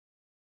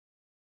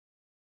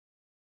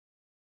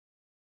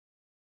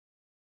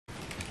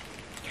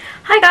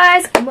Hi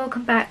guys, and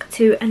welcome back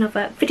to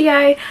another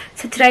video.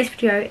 So today's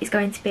video is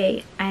going to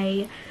be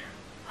a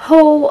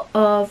haul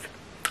of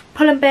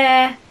polar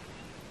bear,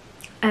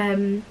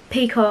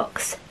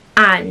 peacocks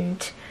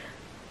and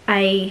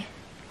a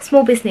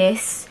small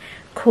business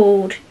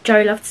called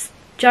Joe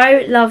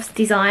Loves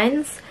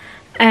Designs.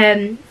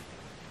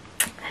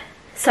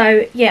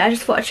 So yeah, I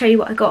just thought I'd show you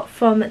what I got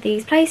from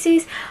these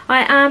places.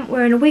 I am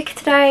wearing a wig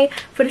today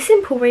for the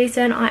simple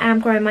reason I am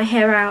growing my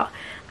hair out,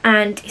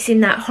 and it's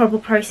in that horrible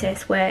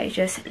process where it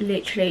just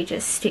literally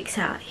just sticks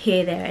out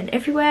here, there and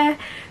everywhere.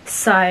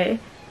 So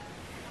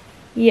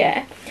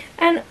yeah,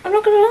 and I'm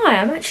not gonna lie,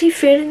 I'm actually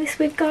feeling this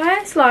wig,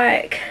 guys.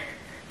 Like,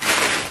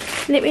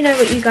 let me know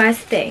what you guys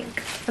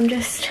think. I'm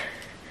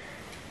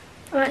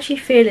actually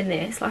feeling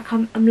this. Like,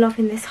 I'm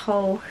loving this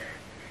whole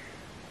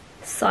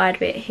side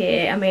bit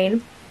here. I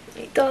mean,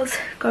 it does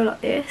go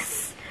like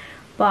this,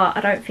 but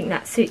I don't think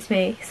that suits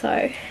me,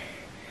 so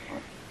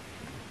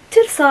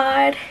to the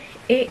side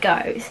it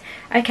goes.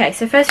 Okay,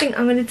 so first thing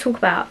I'm going to talk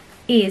about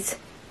is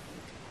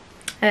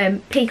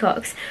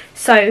peacocks.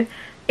 So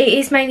it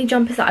is mainly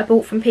jumpers that I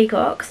bought from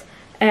Peacocks,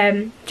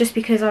 just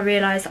because I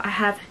realised I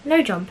have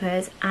no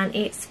jumpers and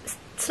it's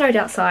snowed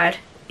outside.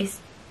 It's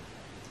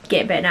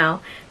getting better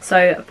now,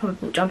 so I probably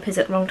bought jumpers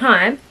at the wrong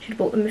time. Should have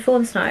bought them before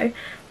the snow,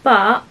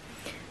 but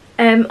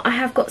I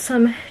have got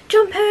some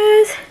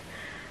jumpers,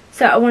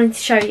 so I wanted to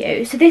show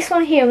you. So this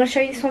one here, I'm going to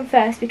show you this one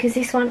first because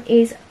this one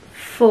is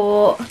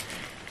for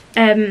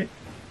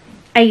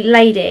a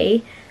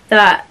lady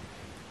that,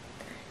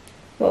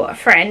 well, a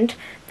friend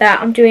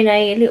that I'm doing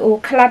a little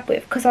collab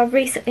with, because I've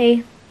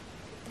recently,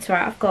 it's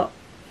alright, I've got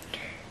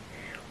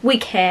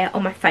wig hair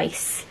on my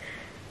face.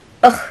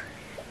 Ugh.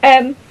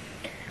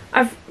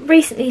 I've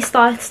recently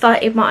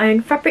started my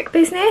own fabric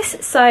business,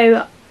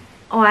 so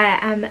I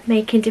am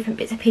making different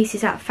bits and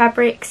pieces out of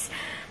fabrics,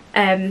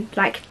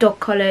 like dog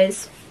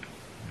collars,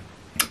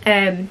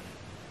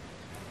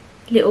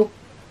 little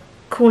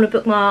corner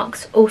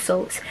bookmarks, all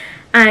sorts.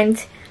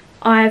 And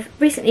I've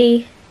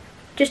recently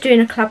just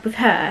doing a collab with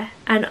her,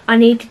 and I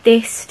needed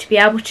this to be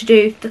able to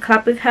do the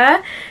collab with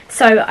her,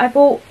 so I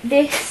bought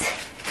this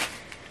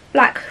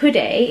black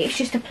hoodie. It's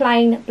just a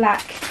plain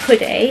black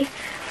hoodie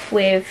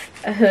with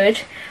a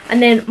hood,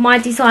 and then my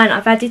design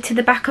I've added to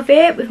the back of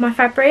it with my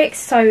fabrics.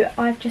 So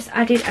I've just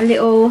added a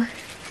little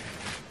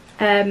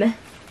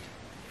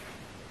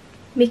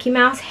Mickey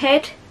Mouse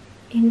head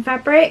in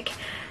fabric.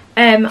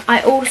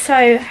 I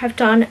also have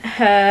done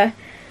her,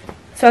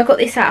 so I got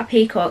this out of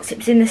Peacocks. It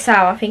was in the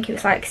sale. I think it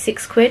was like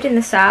 £6 in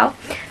the sale,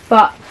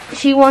 but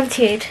she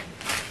wanted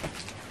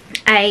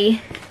a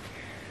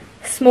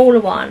smaller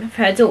one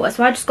for her daughter,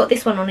 so I just got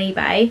this one on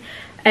eBay,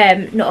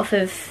 not off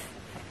of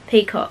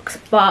Peacocks,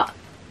 but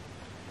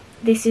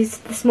this is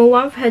the small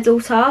one for her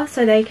daughter,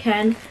 so they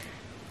can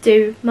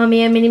do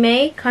mummy and mini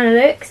me kind of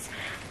looks.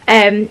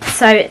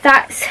 So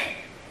that's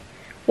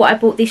what I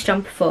bought this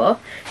jumper for.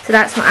 So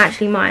that's not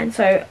actually mine,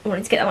 so I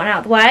wanted to get that one out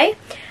of the way.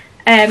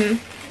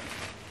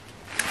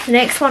 The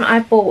next one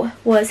I bought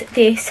was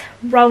this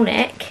roll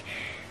neck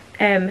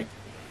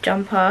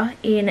jumper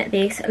in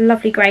this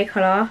lovely grey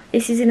colour.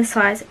 This is in a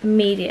size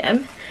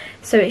medium,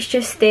 so it's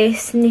just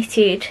this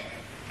knitted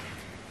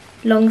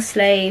long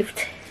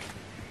sleeved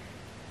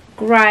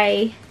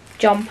grey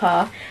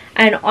jumper,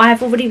 and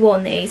I've already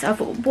worn these. I've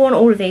worn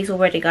all of these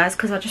already, guys,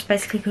 because I just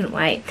basically couldn't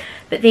wait.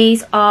 But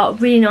these are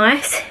really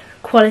nice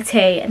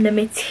quality, and the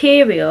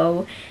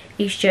material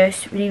is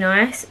just really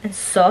nice and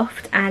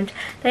soft, and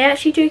they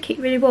actually do keep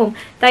really warm.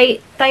 They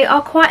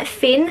are quite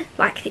thin,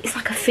 like it's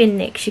like a thin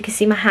knit. You can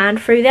see my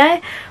hand through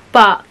there,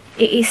 but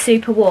it is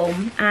super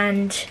warm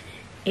and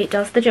it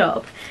does the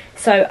job.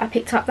 So I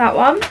picked up that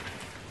one.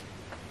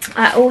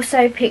 I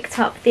also picked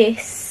up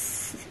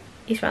this,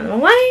 it's round the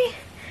wrong way,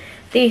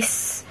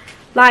 this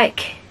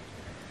like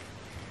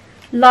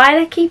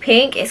lilac-y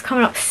pink. It's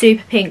coming up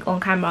super pink on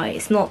camera.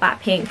 It's not that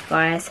pink,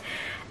 guys.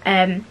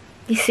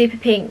 This super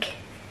pink,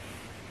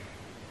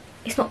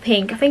 it's not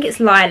pink, I think it's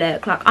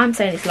lilac. Like, I'm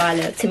saying it's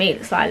lilac, to me it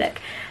looks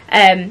lilac.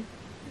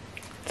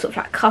 Sort of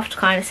like cuffed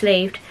kind of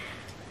sleeved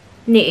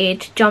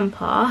knitted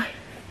jumper,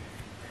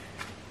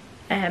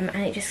 and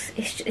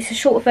it's a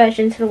short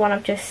version to the one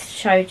I've just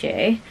showed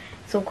you.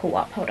 It's all caught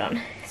up, hold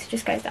on. So it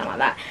just goes down like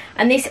that,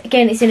 and this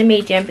again is in a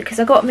medium because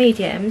I got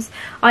mediums.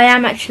 I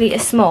am actually a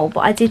small,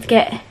 but I did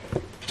get,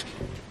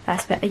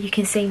 that's better, you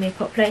can see me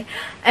properly.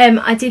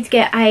 I did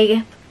get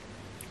a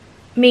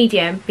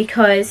medium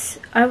because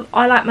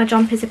I like my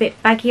jumpers a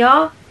bit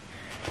baggier,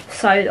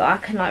 so that I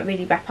can like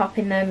really wrap up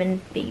in them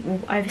and be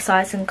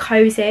oversized and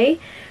cozy.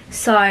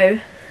 So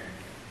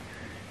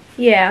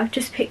yeah, I've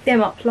just picked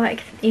them up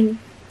like in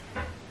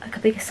like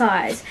a bigger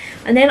size,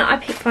 and then I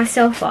picked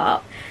myself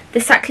up the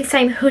exactly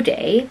same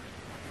hoodie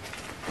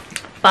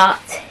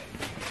but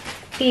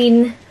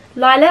in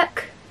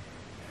lilac.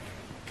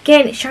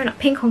 Again, it's showing up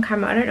pink on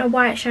camera. I don't know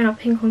why it's showing up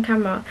pink on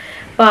camera,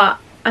 but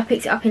I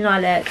picked it up in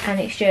lilac, and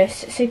it's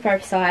just super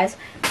oversized,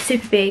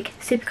 super big,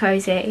 super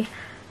cozy,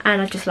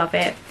 and I just love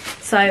it.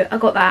 So I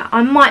got that.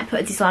 I might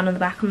put a design on the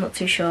back, I'm not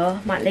too sure.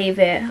 Might leave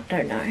it, I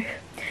don't know.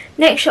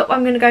 Next shop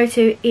I'm going to go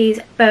to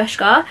is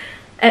Bershka.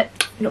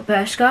 Not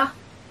Bershka.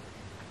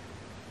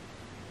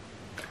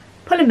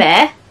 Pull &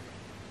 Bear.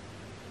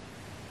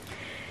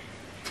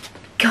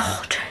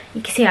 God,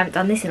 you can see I haven't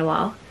done this in a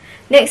while.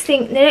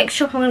 The next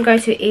shop I'm going to go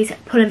to is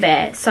Pull &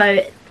 Bear.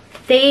 So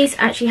these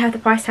actually have the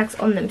price tags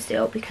on them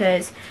still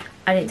because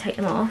I didn't take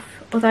them off.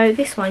 Although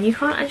this one you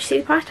can't actually see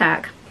the price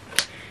tag,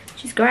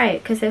 which is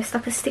great because they've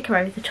stuck a sticker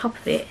over the top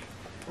of it.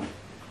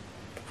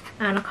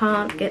 And I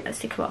can't get that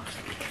sticker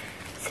off.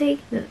 See,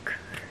 look.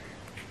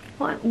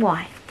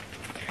 Why?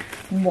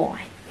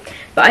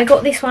 But I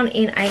got this one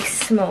in a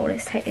small.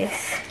 Let's take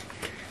this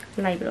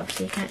label off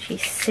so you can actually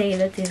see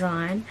the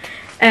design.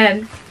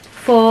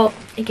 For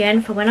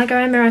when I go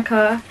to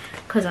America,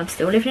 because I'm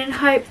still living in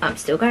hope. I'm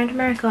still going to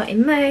America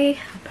in May.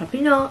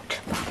 Probably not,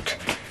 but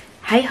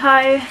hey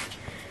ho.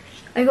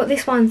 I got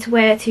this one to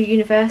wear to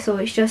Universal.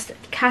 It's just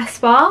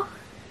Casper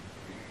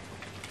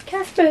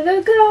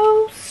the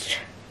Ghost.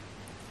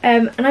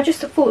 And I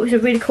just thought it was a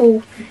really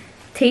cool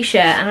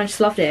t-shirt and I just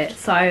loved it,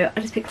 so I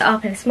just picked that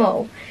up in a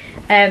small.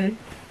 Really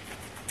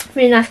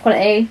nice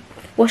quality,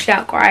 washed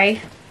out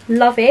grey,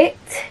 love it.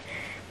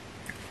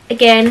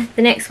 Again,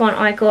 the next one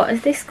I got,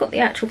 has this got the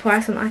actual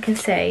price on I can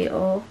see,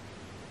 or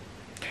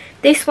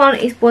this one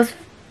it wasn't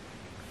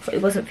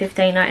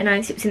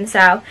 $15.99, it was in the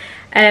sale.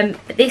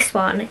 But this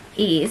one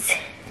is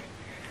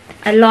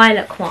a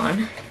lilac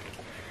one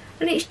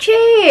and it's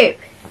cheap.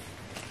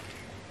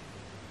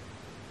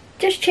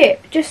 Just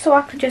cheap, just so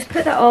I could just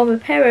put that on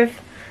with a pair of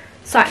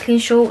cycling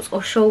shorts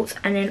or shorts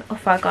and then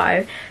off I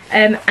go.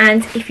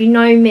 And if you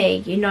know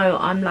me, you know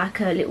I'm like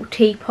a little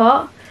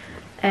teapot.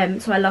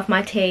 So I love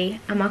my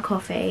tea and my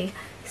coffee,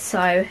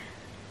 so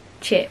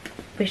cheap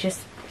was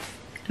just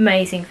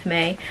amazing for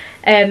me.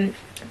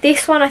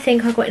 This one I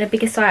think I got in a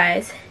bigger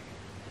size.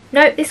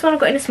 No, this one I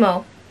got in a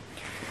small.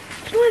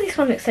 I don't know why this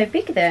one looks so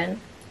big then.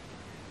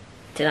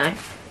 Don't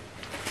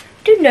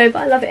know,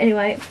 but I love it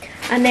anyway.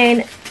 And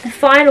then the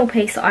final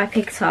piece that I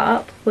picked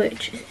up,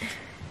 which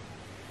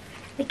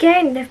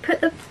again they've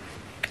put the,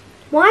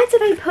 why do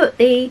they put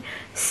the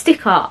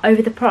sticker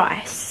over the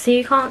price so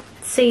you can't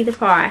see the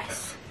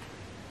price?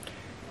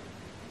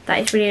 That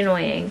is really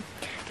annoying.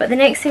 But the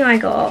next thing I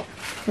got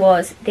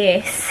was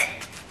this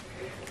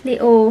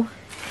little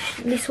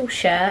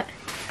shirt.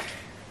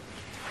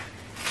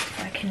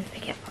 If I can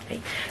pick it up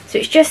properly. So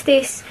it's just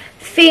this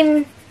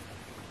thin,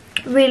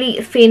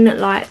 really thin,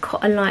 like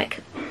cotton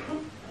like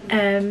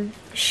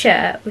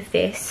shirt with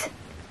this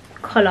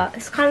collar.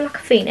 It's kind of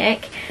like a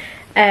v-neck,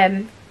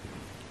 and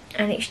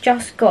it's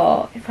just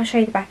got, if I show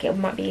you the back, it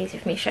might be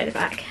easier for me to show the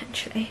back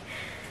actually.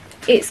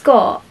 It's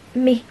got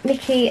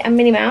Mickey and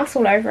Minnie Mouse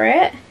all over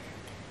it.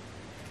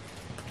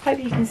 Hope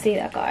you can see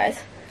that, guys.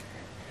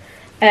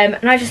 And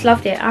I just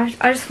loved it. I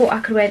just thought I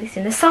could wear this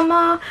in the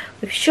summer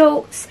with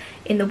shorts,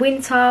 in the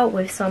winter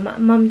with some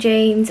mum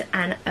jeans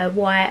and a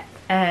white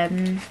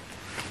polo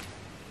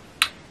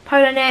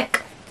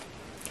neck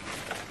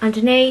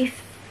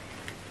underneath,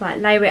 like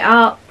layer it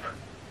up.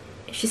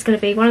 It's just going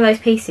to be one of those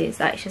pieces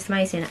that's just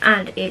amazing,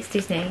 and it's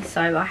Disney,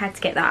 so I had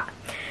to get that.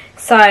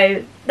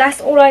 So that's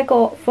all I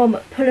got from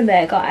Pull &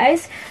 Bear,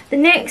 guys. The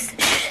next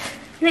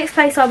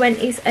place I went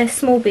is a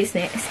small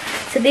business.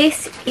 So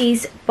this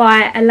is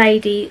by a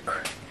lady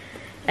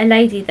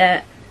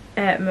that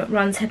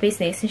runs her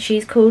business, and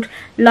she's called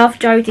Love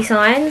Joe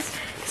Designs.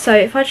 So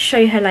if I just show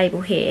you her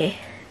label here,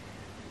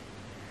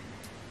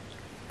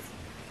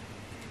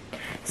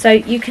 so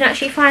you can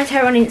actually find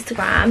her on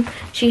Instagram.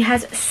 She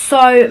has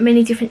so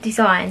many different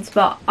designs,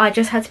 but I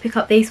just had to pick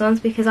up these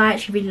ones because I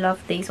actually really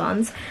love these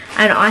ones,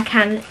 and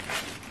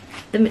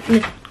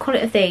the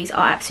quality of these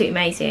are absolutely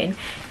amazing.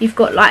 You've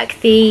got like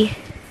the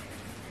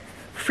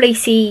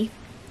fleecy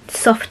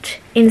soft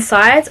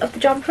insides of the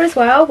jumper as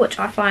well, which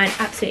I find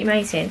absolutely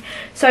amazing.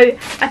 So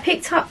I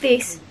picked up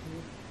this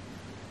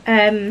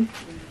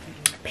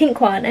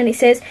pink one, and it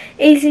says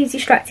easily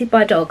distracted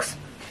by dogs,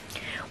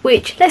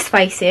 which, let's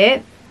face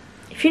it,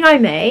 if you know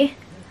me,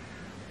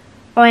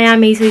 I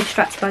am easily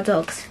distracted by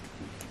dogs.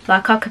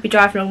 Like, I could be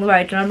driving along the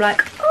road and I'm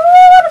like,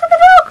 oh, look at the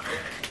dog.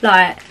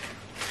 Like,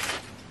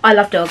 I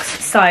love dogs,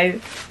 so I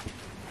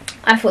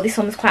thought this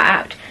one was quite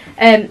apt.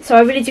 So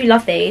I really do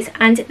love these,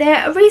 and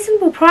they're a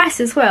reasonable price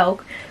as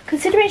well,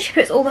 considering she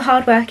puts all the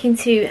hard work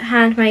into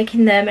hand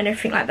making them and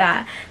everything like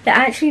that. They're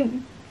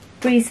actually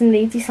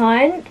reasonably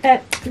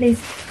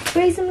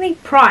reasonably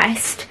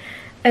priced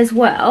as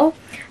well.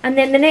 And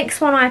then the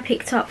next one I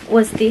picked up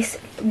was this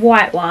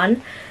white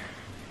one,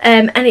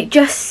 and it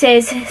just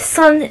says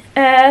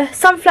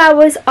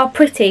sunflowers are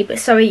pretty, but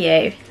so are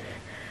you.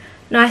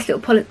 Nice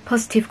little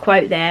positive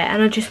quote there,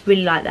 and I just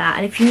really like that.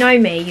 And if you know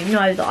me, you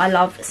know that I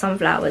love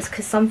sunflowers,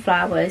 because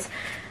sunflowers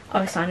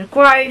are a sign of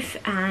growth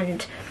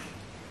and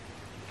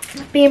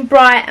being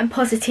bright and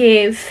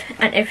positive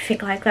and everything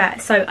like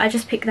that. So I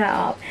just picked that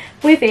up.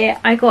 With it,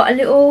 I got a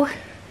little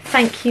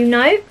thank you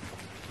note,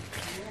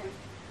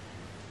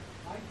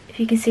 if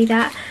you can see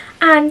that,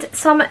 and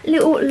some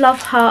little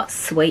love heart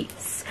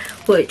sweets,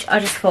 which I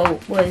just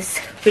thought was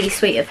really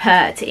sweet of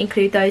her to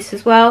include those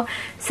as well.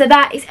 So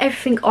that is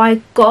everything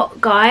I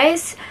got,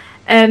 guys.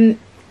 I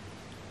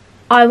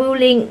will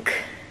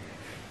link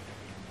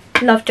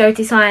Love Jo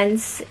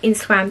Designs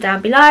Instagram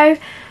down below,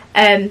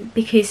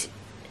 because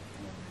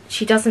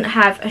she doesn't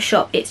have a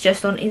shop, it's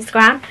just on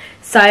Instagram.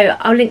 So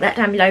I'll link that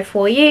down below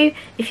for you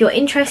if you're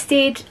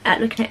interested at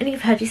looking at any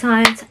of her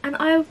designs. And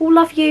I will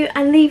love you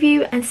and leave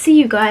you and see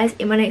you guys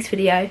in my next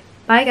video.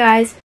 Bye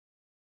guys.